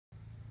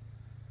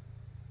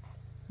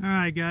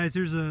Alright guys,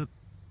 here's a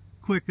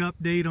quick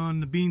update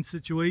on the bean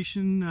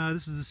situation.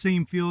 This is the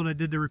same field I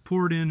did the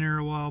report in there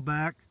a while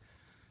back,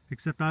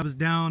 except I was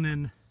down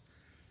in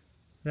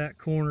that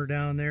corner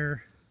down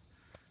there.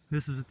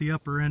 This is at the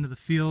upper end of the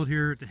field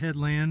here at the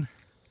headland,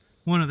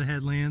 one of the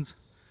headlands.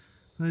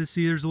 Let's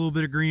see, there's a little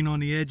bit of green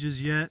on the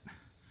edges yet.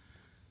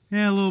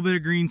 Yeah, a little bit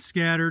of green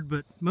scattered,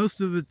 but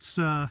most of it's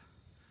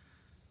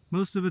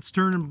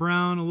turning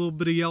brown, a little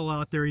bit of yellow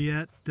out there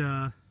yet.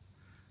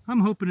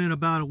 I'm hoping in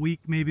about a week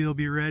maybe they'll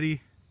be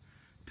ready,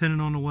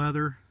 depending on the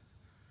weather.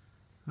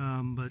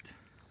 But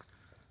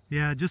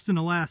yeah, just in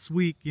the last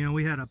week, you know,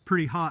 we had a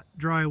pretty hot,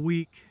 dry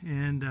week,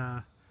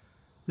 and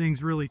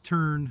things really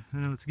turned. I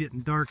know it's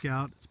getting dark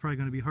out. It's probably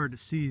going to be hard to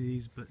see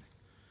these, but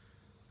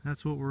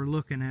that's what we're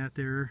looking at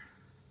there.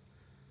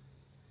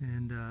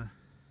 And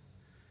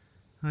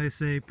like I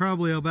say,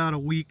 probably about a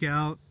week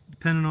out,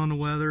 depending on the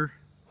weather.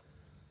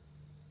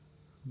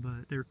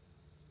 But their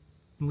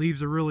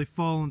leaves are really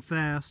falling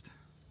fast.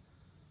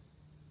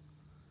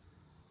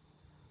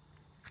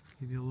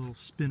 Give you a little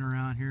spin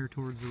around here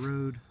towards the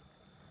road.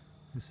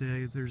 I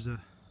say there's a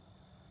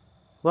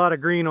lot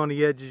of green on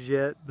the edges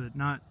yet, but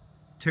not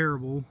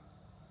terrible.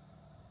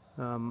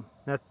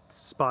 That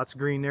spot's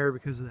green there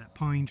because of that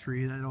pine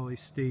tree. That always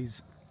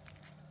stays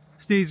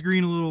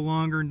green a little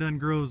longer and doesn't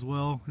grow as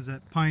well because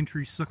that pine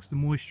tree sucks the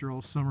moisture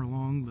all summer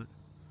long. But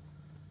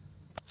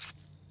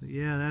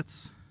yeah,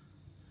 that's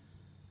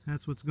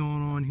what's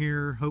going on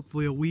here.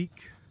 Hopefully a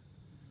week.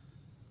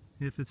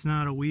 If it's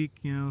not a week,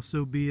 you know,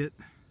 so be it.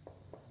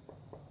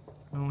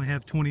 I only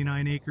have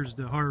 29 acres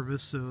to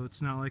harvest, so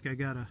it's not like I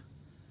gotta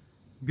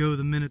go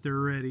the minute they're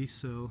ready,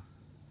 so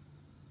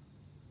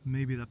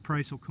maybe the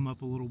price will come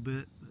up a little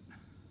bit, but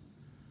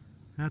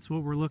that's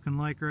what we're looking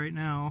like right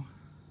now.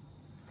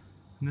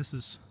 And this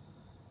is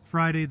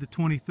Friday the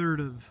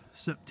 23rd of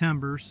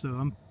September, so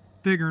I'm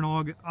figuring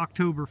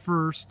October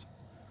 1st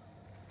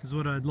is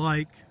what I'd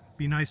like.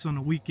 Be nice on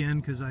the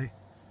weekend because I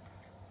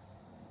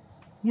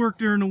work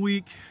during the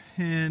week,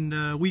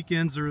 and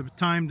weekends are the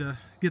time to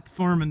get the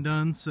farming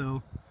done.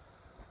 So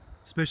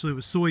especially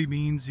with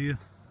soybeans, if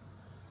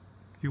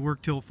you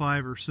work till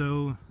 5 or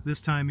so,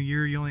 this time of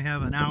year you only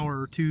have an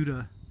hour or two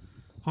to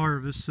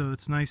harvest, so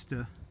it's nice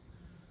to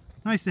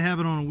have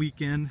it on a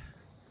weekend.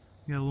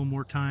 You got a little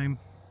more time.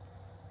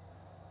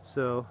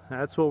 So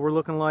that's what we're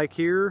looking like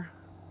here.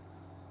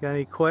 Got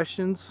any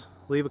questions,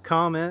 leave a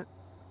comment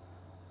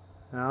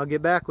and I'll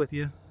get back with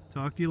you.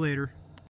 Talk to you later.